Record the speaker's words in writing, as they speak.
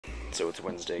So it's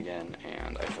Wednesday again,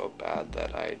 and I felt bad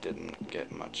that I didn't get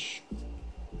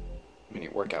many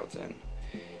workouts in.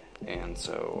 And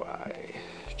so I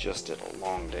just did a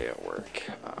long day at work.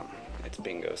 It's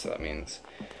bingo, so that means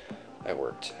I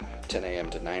worked 10 a.m.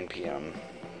 to 9 p.m.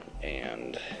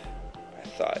 and I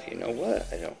thought, you know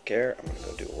what, I don't care, I'm gonna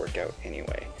go do a workout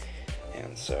anyway.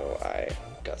 And so I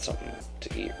got something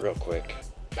to eat real quick,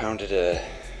 pounded a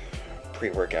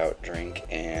pre-workout drink,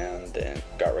 and then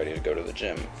got ready to go to the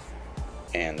gym,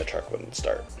 and the truck wouldn't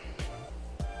start.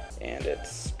 And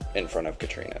it's in front of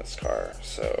Katrina's car,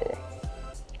 so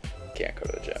can't go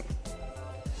to the gym.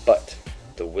 But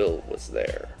the will was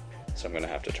there, so I'm gonna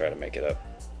have to try to make it up.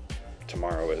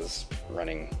 Tomorrow is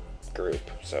running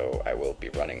group, so I will be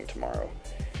running tomorrow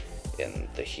in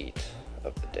the heat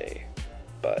of the day,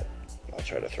 but I'll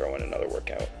try to throw in another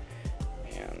workout,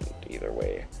 and either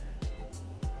way,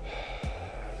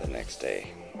 the next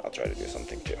day I'll try to do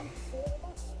something too.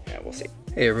 Yeah, we'll see.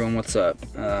 Hey everyone, what's up?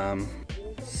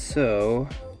 So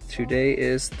today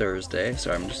is Thursday,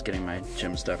 so I'm just getting my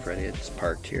gym stuff ready. It's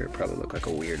parked here. Probably look like a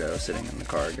weirdo sitting in the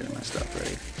car getting my stuff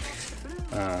ready.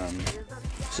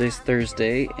 Today's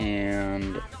Thursday,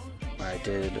 and I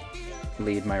did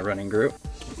lead my running group.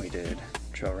 We did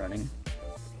trail running.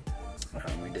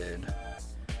 We did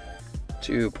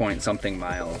 2-point-something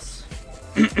miles.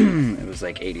 It was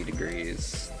like 80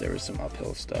 degrees. There was some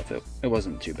uphill stuff. It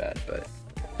wasn't too bad, but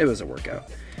it was a workout.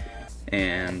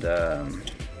 And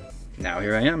now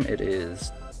here I am. It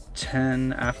is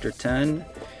 10 after 10,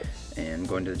 and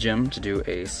going to the gym to do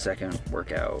a second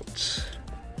workout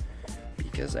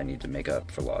because I need to make up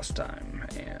for lost time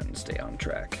and stay on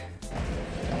track.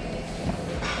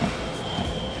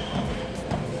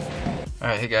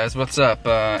 Alright, hey guys, what's up?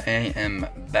 I am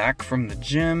back from the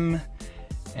gym,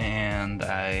 and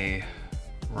I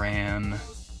ran,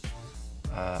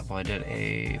 I did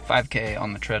a 5K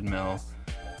on the treadmill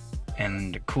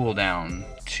and cool down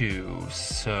too.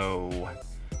 So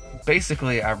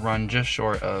basically I've run just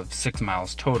short of 6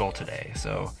 miles total today,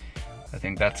 so I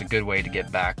think that's a good way to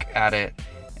get back at it,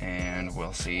 and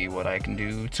we'll see what I can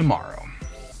do tomorrow.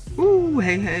 Ooh,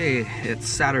 hey, it's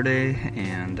Saturday,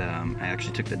 and I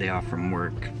actually took the day off from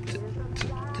work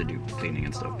to do cleaning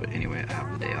and stuff, but anyway, I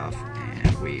have the day off,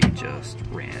 and we just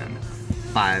ran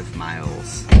 5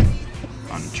 miles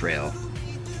on the trail.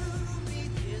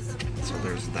 So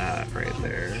there's that right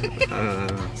there.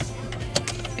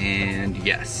 And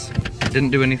yes,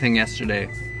 didn't do anything yesterday,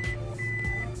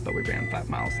 but we ran 5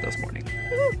 miles this morning.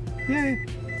 Woo, yay!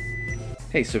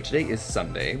 Hey, so today is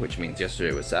Sunday, which means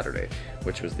yesterday was Saturday,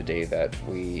 which was the day that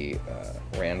we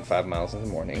ran 5 miles in the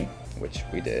morning, which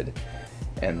we did,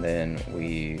 and then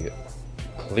we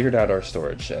cleared out our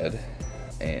storage shed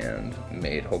and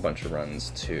made a whole bunch of runs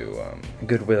to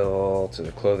Goodwill, to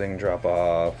the clothing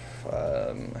drop-off,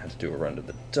 had to do a run to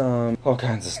the dump, all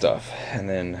kinds of stuff. And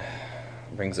then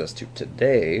brings us to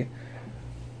today,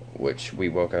 which we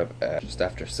woke up at just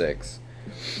after 6,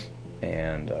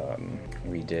 and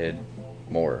we did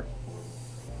more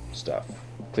stuff,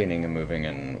 cleaning and moving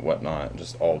and whatnot,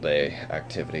 just all day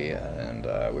activity, and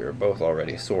we were both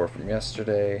already sore from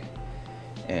yesterday,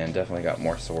 and definitely got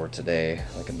more sore today,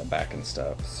 like in the back and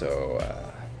stuff, so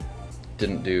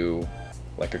didn't do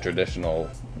like a traditional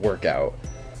workout,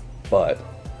 but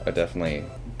I definitely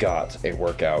got a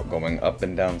workout going up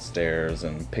and down stairs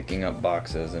and picking up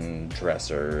boxes and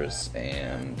dressers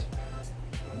and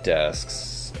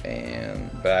desks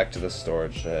and back to the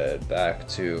storage shed, back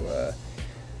to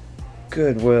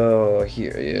Goodwill.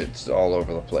 Here, it's all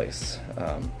over the place.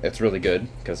 It's really good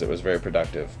because it was very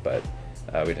productive, but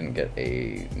we didn't get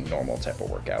a normal type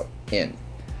of workout in.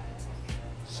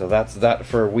 So that's that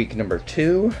for week number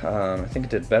 2. I think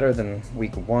it did better than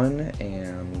week 1,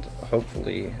 and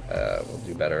hopefully we'll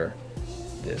do better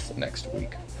this next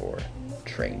week for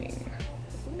training.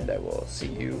 And I will see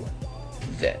you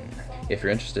then. If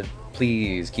you're interested,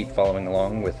 please keep following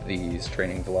along with these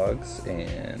training vlogs,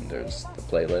 and there's the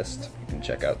playlist. You can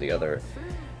check out the other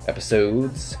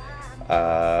episodes.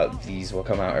 These will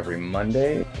come out every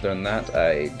Monday. Other than that,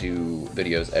 I do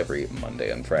videos every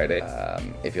Monday and Friday.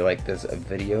 If you like this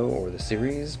video or the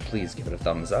series, please give it a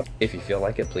thumbs up. If you feel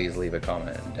like it, please leave a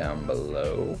comment down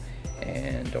below.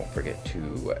 And don't forget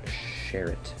to share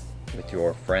it with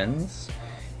your friends.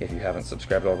 If you haven't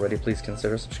subscribed already, please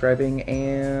consider subscribing,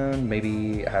 and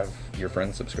maybe have your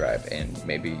friends subscribe, and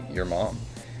maybe your mom.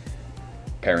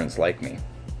 Parents like me.